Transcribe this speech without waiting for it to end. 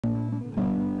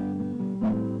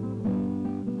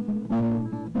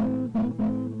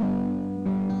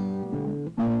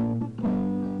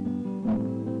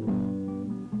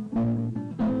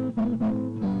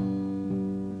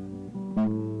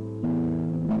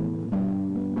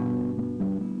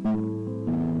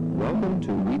Welcome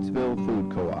to Wheatsville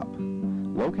Food Co-op.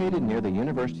 Located near the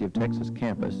University of Texas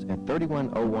campus at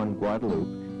 3101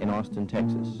 Guadalupe in Austin,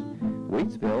 Texas,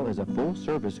 Wheatsville is a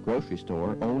full-service grocery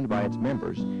store owned by its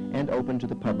members and open to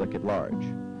the public at large.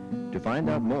 To find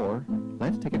out more,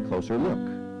 let's take a closer look.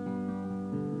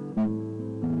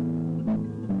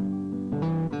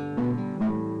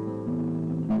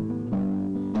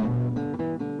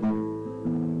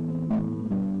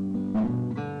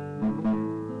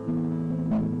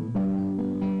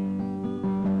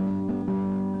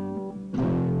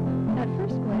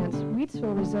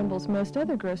 Wheatsville resembles most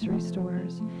other grocery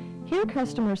stores. Here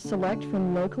customers select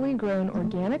from locally grown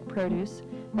organic produce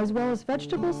as well as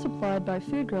vegetables supplied by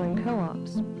food-growing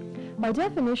co-ops. By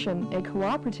definition, a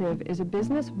cooperative is a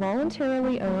business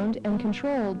voluntarily owned and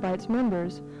controlled by its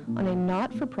members on a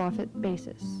not-for-profit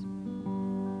basis.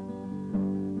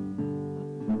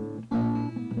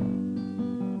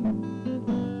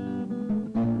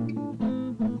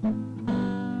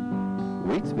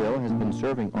 Wheatsville has been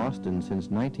serving Austin since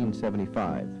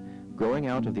 1975, growing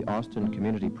out of the Austin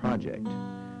Community Project.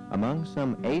 Among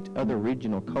some 8 other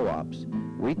regional co-ops,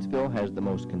 Wheatsville has the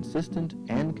most consistent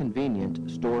and convenient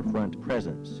storefront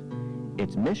presence.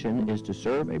 Its mission is to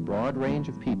serve a broad range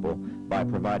of people by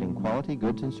providing quality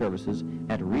goods and services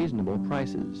at reasonable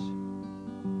prices.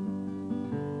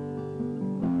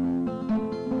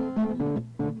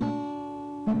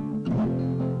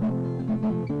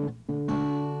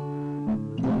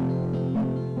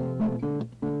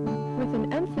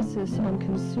 On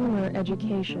consumer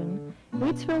education,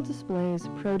 Wheatsville displays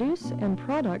produce and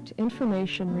product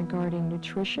information regarding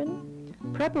nutrition,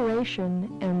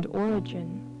 preparation, and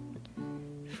origin.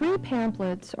 Free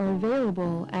pamphlets are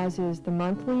available, as is the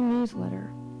monthly newsletter.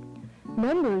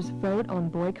 Members vote on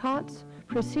boycotts,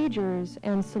 procedures,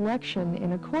 and selection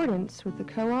in accordance with the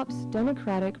co-op's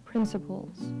democratic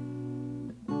principles.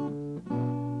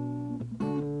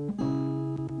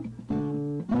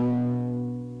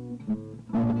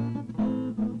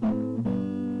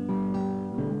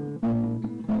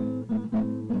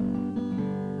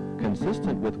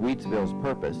 Consistent with Wheatsville's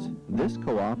purpose, this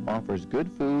co-op offers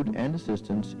good food and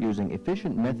assistance using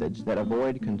efficient methods that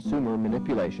avoid consumer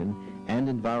manipulation and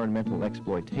environmental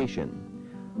exploitation.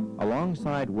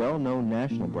 Alongside well-known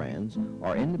national brands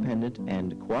are independent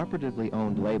and cooperatively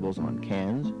owned labels on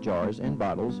cans, jars, and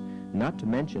bottles, not to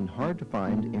mention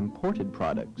hard-to-find imported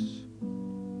products.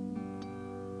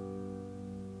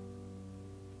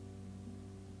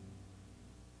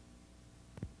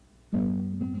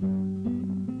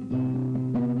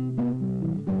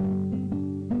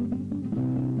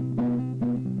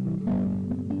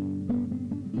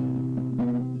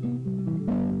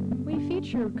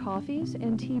 Coffees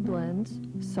and tea blends,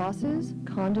 sauces,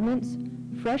 condiments,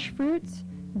 fresh fruits,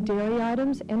 dairy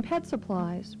items, and pet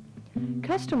supplies.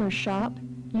 Customers shop,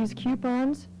 use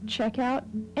coupons, check out,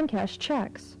 and cash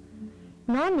checks.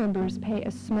 Non-members pay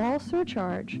a small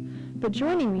surcharge, but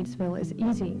joining Wheatsville is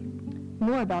easy.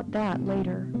 More about that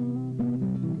later.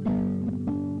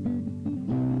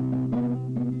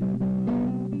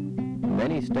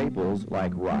 Many staples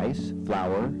like rice,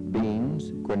 flour,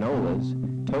 beans, granolas,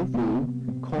 tofu,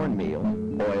 cornmeal,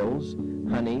 oils,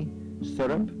 honey,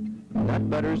 syrup, nut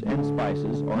butters, and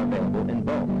spices are available in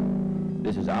bulk.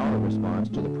 This is our response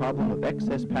to the problem of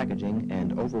excess packaging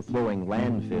and overflowing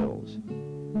landfills.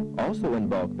 Also in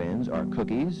bulk bins are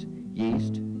cookies,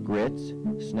 yeast, grits,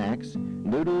 snacks,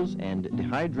 noodles, and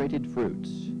dehydrated fruits.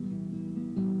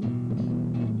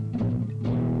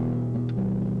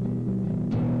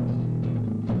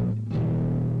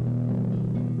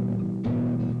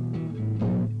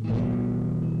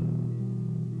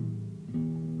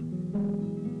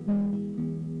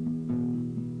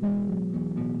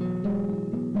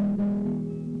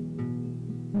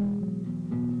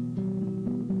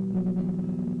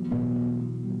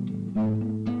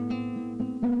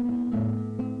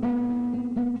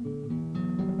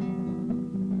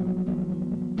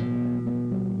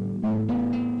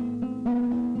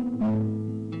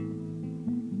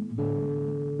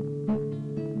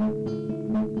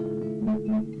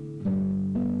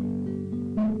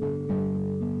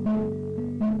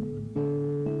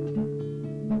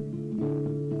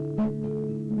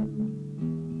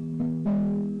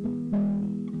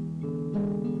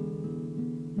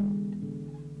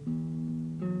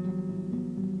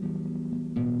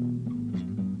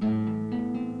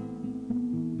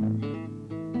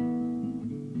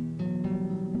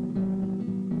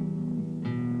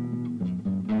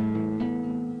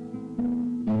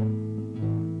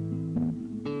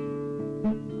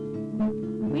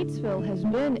 Wheatsville has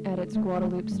been at its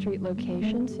Guadalupe Street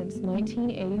location since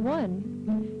 1981.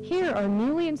 Here, our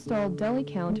newly installed deli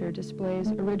counter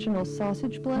displays original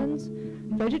sausage blends,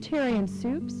 vegetarian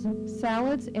soups,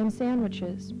 salads, and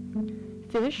sandwiches,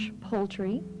 fish,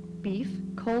 poultry, beef,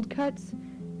 cold cuts,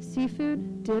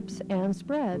 seafood, dips, and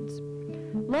spreads.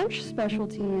 Lunch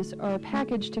specialties are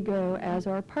packaged to go, as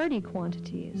are party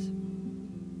quantities.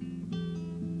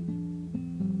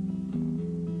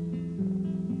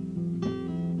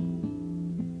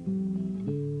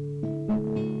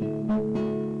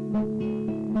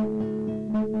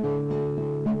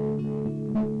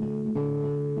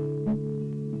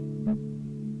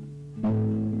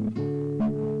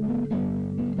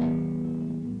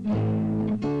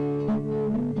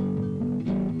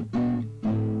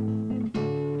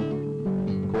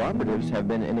 Cooperatives have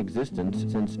been in existence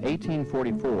since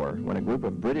 1844, when a group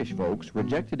of British folks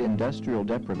rejected industrial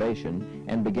deprivation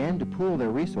and began to pool their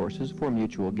resources for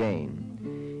mutual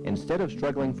gain. Instead of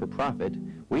struggling for profit,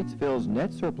 Wheatsville's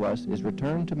net surplus is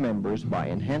returned to members by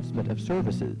enhancement of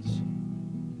services.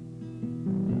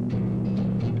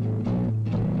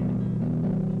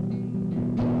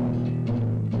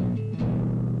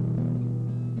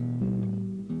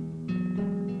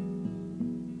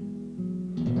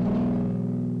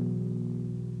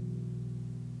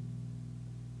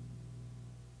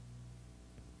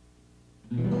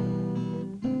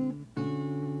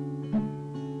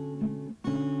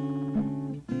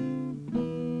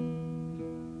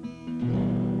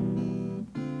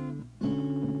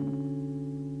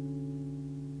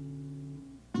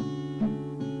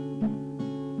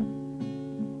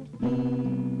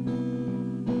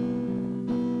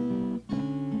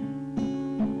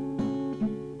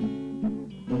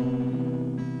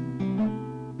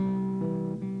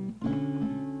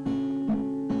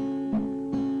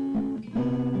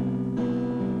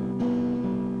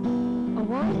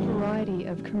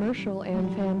 Of commercial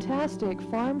and fantastic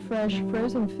farm-fresh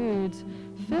frozen foods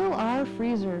fill our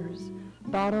freezers.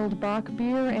 Bottled Bock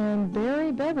beer and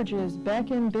berry beverages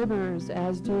beckon bibbers,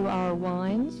 as do our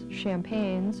wines,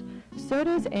 champagnes,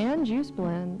 sodas, and juice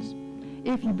blends.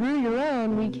 If you brew your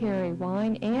own, we carry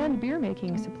wine and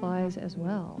beer-making supplies as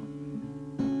well.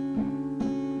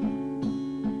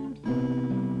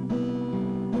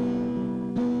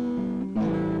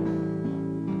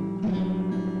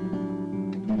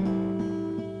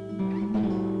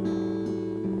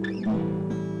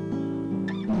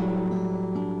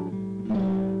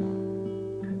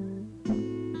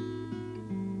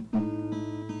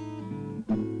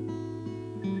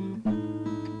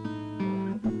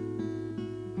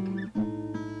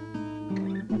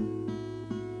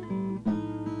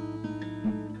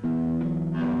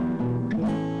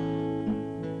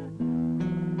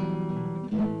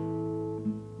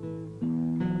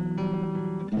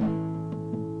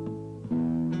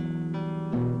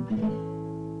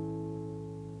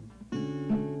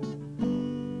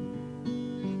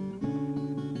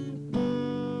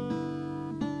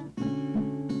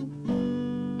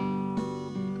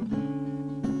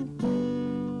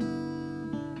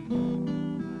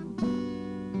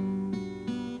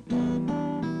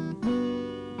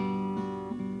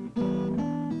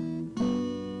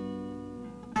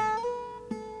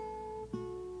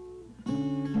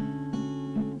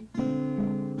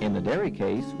 In the dairy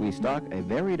case, we stock a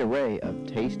varied array of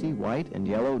tasty white and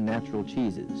yellow natural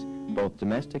cheeses, both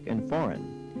domestic and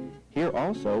foreign. Here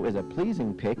also is a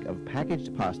pleasing pick of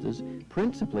packaged pastas,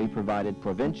 principally provided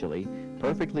provincially,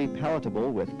 perfectly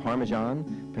palatable with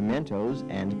Parmesan, pimentos,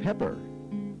 and pepper.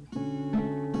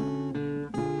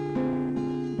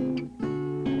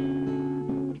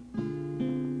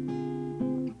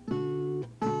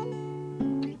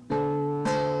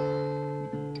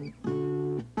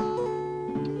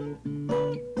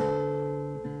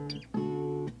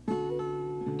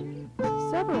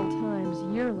 Several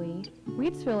times yearly,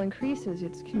 Wheatsville increases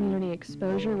its community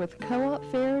exposure with co-op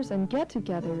fairs and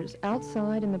get-togethers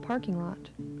outside in the parking lot.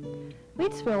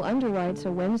 Wheatsville underwrites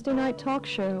a Wednesday night talk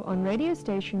show on radio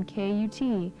station KUT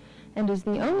and is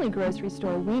the only grocery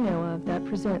store we know of that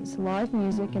presents live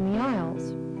music in the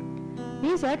aisles.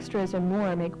 These extras and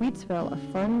more make Wheatsville a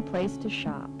fun place to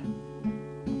shop.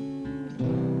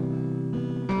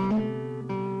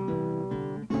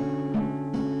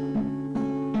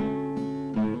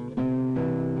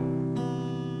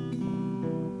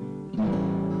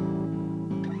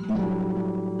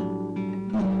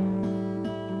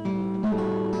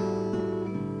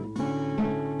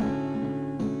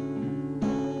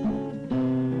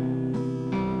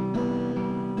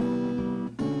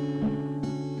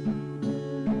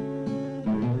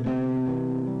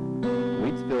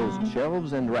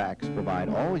 Shelves and racks provide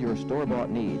all your store-bought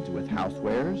needs with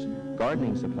housewares,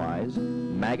 gardening supplies,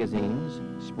 magazines,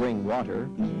 spring water,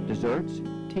 desserts,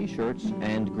 t-shirts,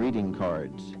 and greeting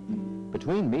cards.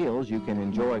 Between meals, you can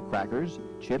enjoy crackers,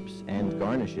 chips, and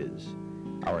garnishes.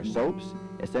 Our soaps,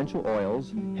 essential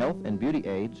oils, health and beauty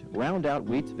aids round out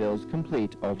Wheatsville's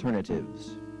complete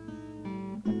alternatives.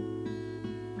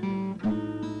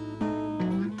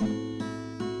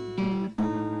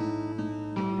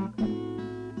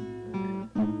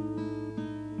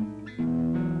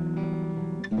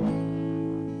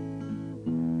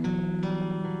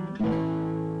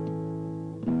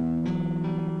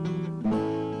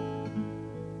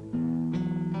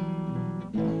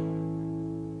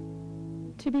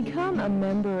 To become a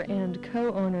member and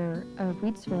co-owner of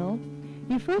Wheatsville,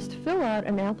 you first fill out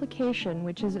an application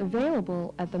which is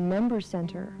available at the Member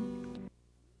Center.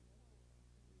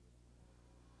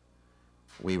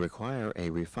 We require a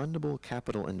refundable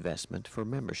capital investment for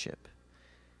membership.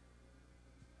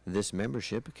 This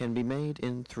membership can be made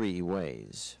in 3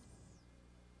 ways.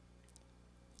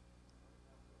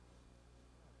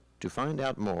 To find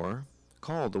out more,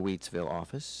 call the Wheatsville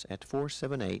office at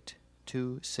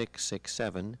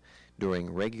 478-2667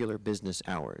 during regular business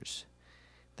hours.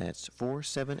 That's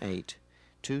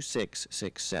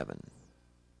 478-2667.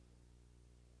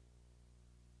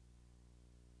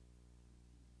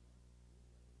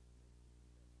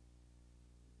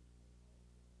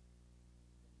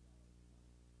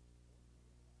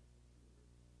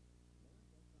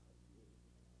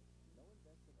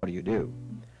 What do you do?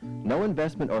 No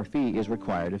investment or fee is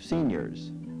required of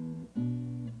seniors.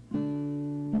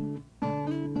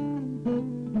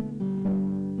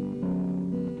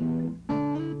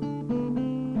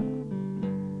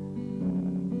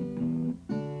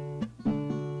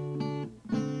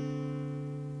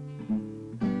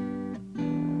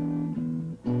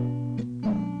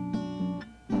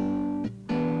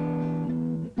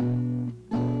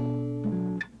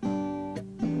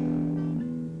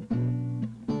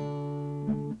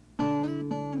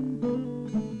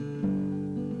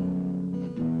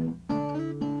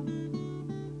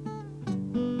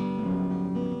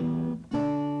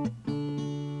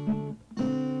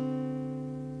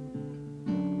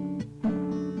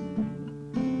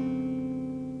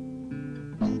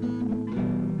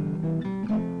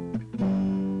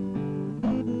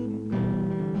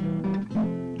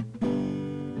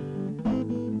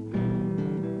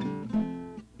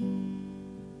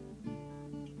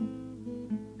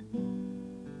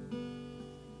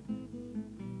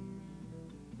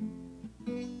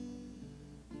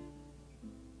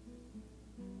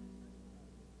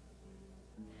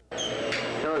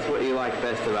 Tell us what you like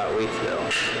best about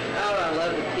Wheatsville. Oh, I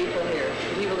love the people here.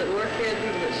 The people that work here, the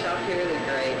people that shop here, they're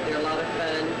great. They're a lot of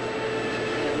fun.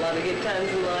 They have a lot of good times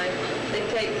in life. They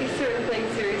take certain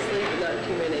things seriously, but not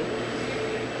too many.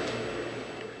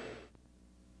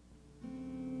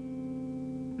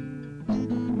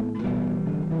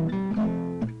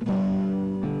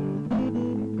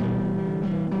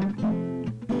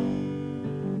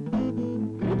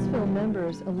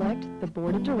 Members elect the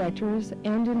board of directors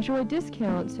and enjoy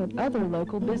discounts at other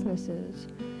local businesses.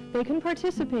 They can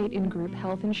participate in group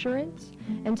health insurance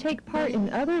and take part in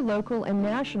other local and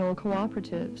national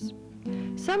cooperatives.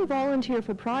 Some volunteer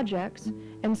for projects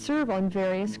and serve on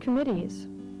various committees.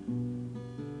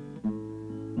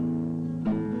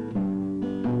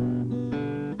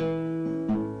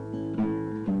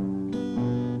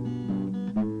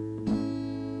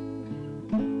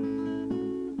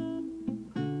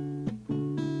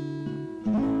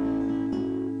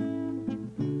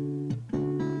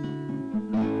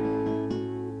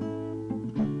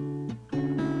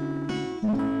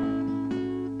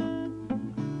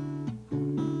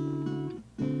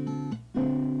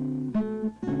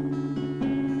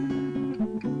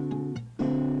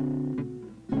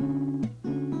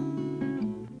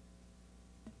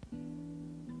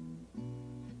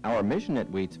 Our mission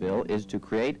at Wheatsville is to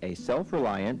create a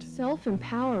self-reliant,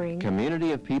 self-empowering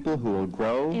community of people who will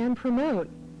grow and promote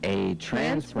a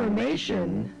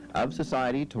transformation of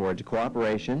society towards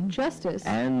cooperation, justice,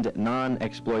 and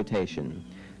non-exploitation.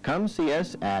 Come see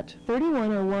us at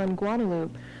 3101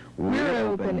 Guadalupe. We're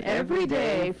open every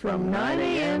day from 9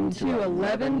 a.m. to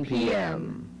 11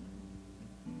 p.m.